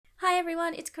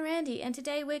everyone, it's Karandi, and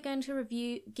today we're going to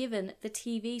review Given, the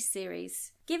TV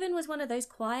series. Given was one of those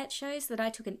quiet shows that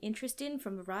I took an interest in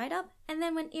from the write-up, and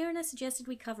then when Irina suggested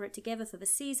we cover it together for the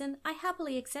season, I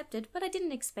happily accepted, but I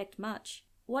didn't expect much.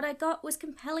 What I got was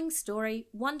compelling story,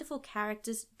 wonderful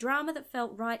characters, drama that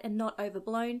felt right and not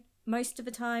overblown, most of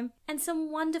the time, and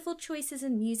some wonderful choices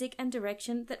in music and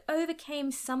direction that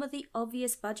overcame some of the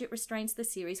obvious budget restraints the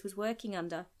series was working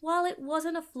under. While it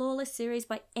wasn't a flawless series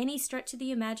by any stretch of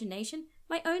the imagination,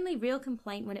 my only real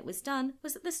complaint when it was done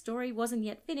was that the story wasn't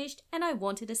yet finished and I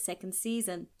wanted a second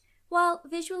season. While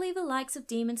visually the likes of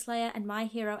Demon Slayer and My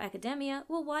Hero Academia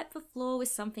will wipe the floor with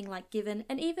something like Given,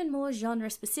 and even more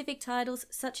genre-specific titles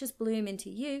such as Bloom Into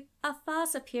You are far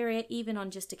superior even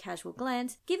on just a casual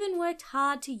glance, Given worked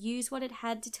hard to use what it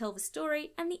had to tell the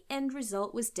story, and the end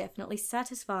result was definitely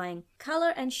satisfying.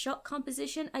 Color and shot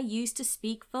composition are used to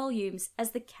speak volumes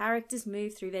as the characters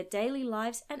move through their daily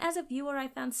lives, and as a viewer I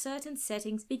found certain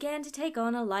settings began to take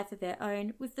on a life of their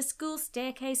own, with the school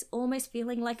staircase almost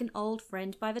feeling like an old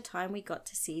friend by the time we got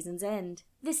to season's end.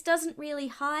 This doesn't really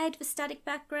hide the static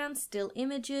background, still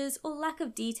images, or lack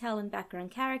of detail in background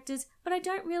characters, but I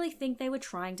don't really think they were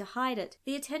trying to hide it.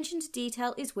 The attention to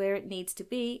detail is where it needs to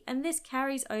be, and this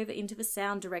carries over into the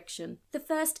sound direction. The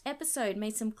first episode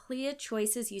made some clear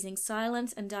choices using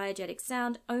silence and diegetic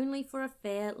sound only for a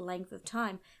fair length of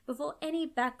time, before any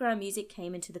background music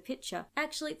came into the picture.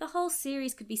 Actually, the whole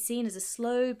series could be seen as a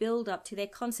slow build-up to their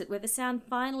concert where the sound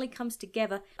finally comes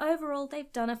together. Overall,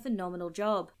 they've done a phenomenal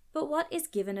job. But what is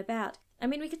Given about? I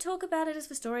mean, we could talk about it as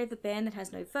the story of a band that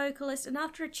has no vocalist, and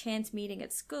after a chance meeting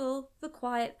at school, the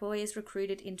quiet boy is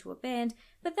recruited into a band,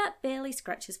 but that barely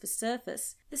scratches the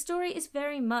surface. The story is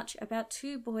very much about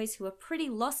two boys who are pretty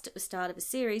lost at the start of a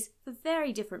series, for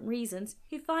very different reasons,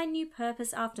 who find new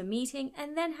purpose after meeting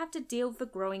and then have to deal with the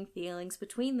growing feelings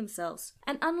between themselves.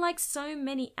 And unlike so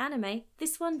many anime,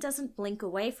 this one doesn't blink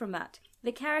away from that.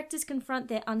 The characters confront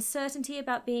their uncertainty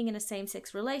about being in a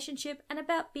same-sex relationship and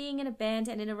about being in a band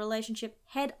and in a relationship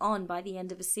head-on by the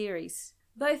end of a series.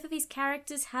 Both of these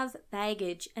characters have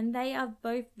baggage, and they are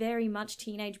both very much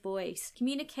teenage boys.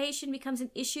 Communication becomes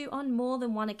an issue on more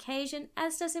than one occasion,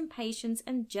 as does impatience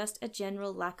and just a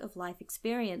general lack of life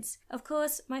experience. Of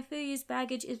course, Mifuyu's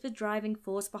baggage is the driving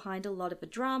force behind a lot of the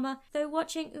drama, though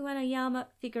watching Uenoyama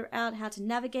figure out how to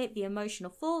navigate the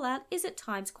emotional fallout is at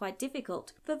times quite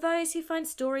difficult. For those who find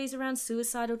stories around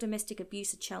suicide or domestic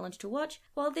abuse a challenge to watch,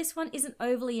 while this one isn't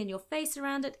overly in your face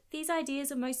around it, these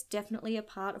ideas are most definitely a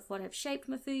part of what have shaped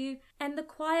Mifuyu, and the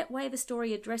quiet way the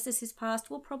story addresses his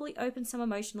past will probably open some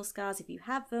emotional scars if you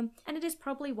have them, and it is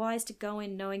probably wise to go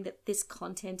in knowing that this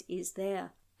content is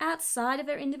there. Outside of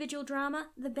their individual drama,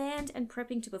 the band and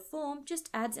prepping to perform just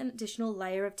adds an additional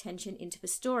layer of tension into the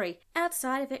story.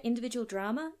 Outside of their individual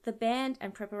drama, the band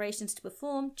and preparations to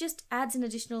perform just adds an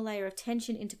additional layer of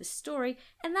tension into the story,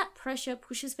 and that pressure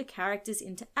pushes the characters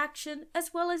into action,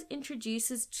 as well as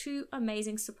introduces two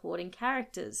amazing supporting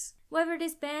characters. Whether it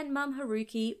is band mum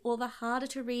Haruki or the harder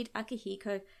to read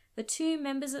Akihiko, the two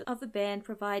members of the band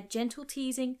provide gentle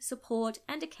teasing, support,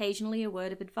 and occasionally a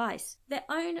word of advice. Their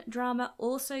own drama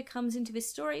also comes into this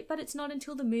story, but it's not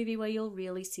until the movie where you'll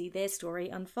really see their story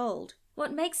unfold.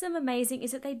 What makes them amazing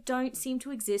is that they don't seem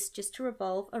to exist just to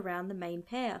revolve around the main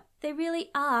pair. They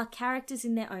really are characters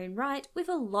in their own right, with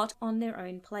a lot on their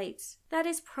own plates. That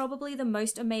is probably the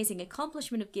most amazing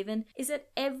accomplishment of Given, is that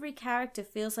every character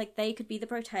feels like they could be the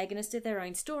protagonist of their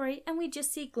own story, and we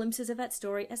just see glimpses of that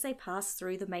story as they pass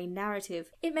through the main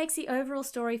narrative. It makes the overall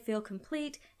story feel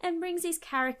complete, and brings these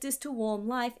characters to warm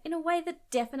life in a way that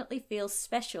definitely feels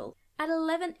special. At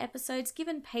 11 episodes,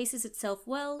 Given paces itself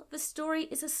well. The story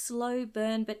is a slow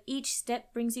burn, but each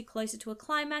step brings you closer to a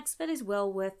climax that is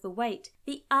well worth the wait.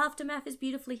 The aftermath is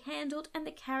beautifully handled, and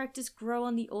the characters grow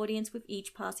on the audience with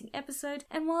each passing episode,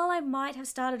 and while I might have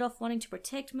started off wanting to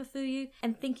protect Mifuyu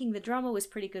and thinking the drama was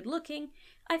pretty good looking,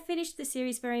 I finished the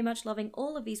series very much loving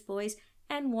all of these boys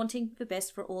and wanting the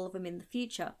best for all of them in the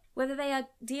future. Whether they are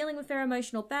dealing with their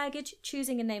emotional baggage,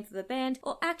 choosing a name for the band,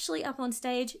 or actually up on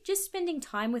stage, just spending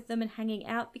time with them and hanging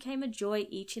out became a joy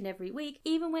each and every week,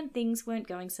 even when things weren't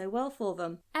going so well for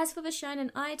them. As for the Shonen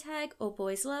Ai tag, or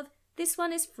boys love, this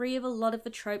one is free of a lot of the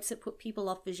tropes that put people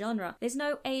off the genre. There's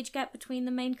no age gap between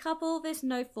the main couple, there's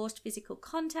no forced physical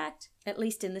contact, at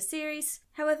least in the series.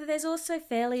 However, there's also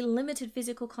fairly limited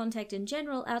physical contact in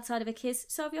general outside of a kiss,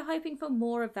 so if you're hoping for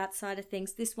more of that side of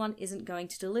things, this one isn't going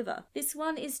to deliver. This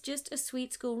one is just a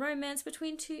sweet school romance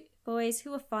between two boys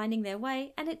who are finding their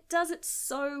way, and it does it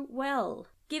so well.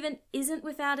 Given isn't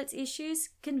without its issues,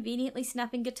 conveniently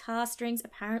snapping guitar strings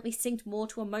apparently synced more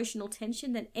to emotional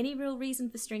tension than any real reason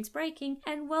for strings breaking,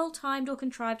 and well-timed or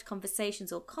contrived conversations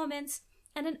or comments,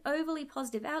 and an overly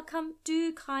positive outcome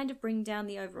do kind of bring down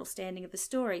the overall standing of the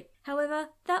story. However,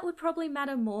 that would probably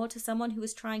matter more to someone who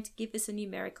was trying to give this a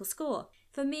numerical score.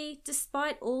 For me,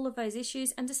 despite all of those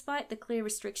issues and despite the clear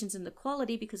restrictions in the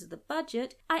quality because of the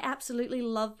budget, I absolutely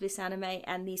loved this anime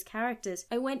and these characters.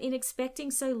 I went in expecting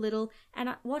so little,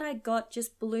 and what I got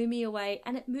just blew me away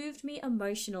and it moved me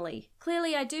emotionally.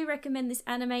 Clearly, I do recommend this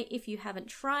anime if you haven't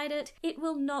tried it. It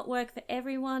will not work for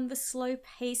everyone. The slow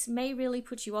pace may really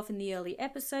put you off in the early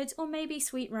episodes, or maybe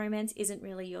sweet romance isn't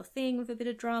really your thing with a bit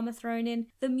of drama thrown in.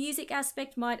 The music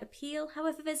aspect might appeal,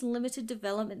 however there's limited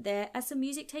development there as the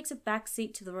music takes a backseat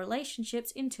to the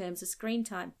relationships in terms of screen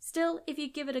time. Still, if you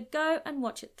give it a go and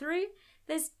watch it through,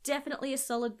 there's definitely a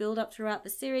solid build-up throughout the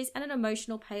series and an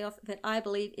emotional payoff that I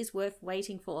believe is worth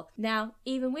waiting for. Now,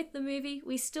 even with the movie,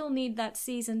 we still need that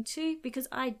season 2 because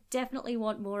I definitely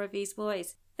want more of these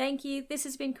boys. Thank you, this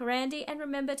has been Karandi, and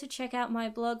remember to check out my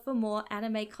blog for more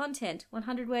anime content,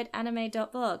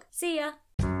 100wordAnime.blog. See ya!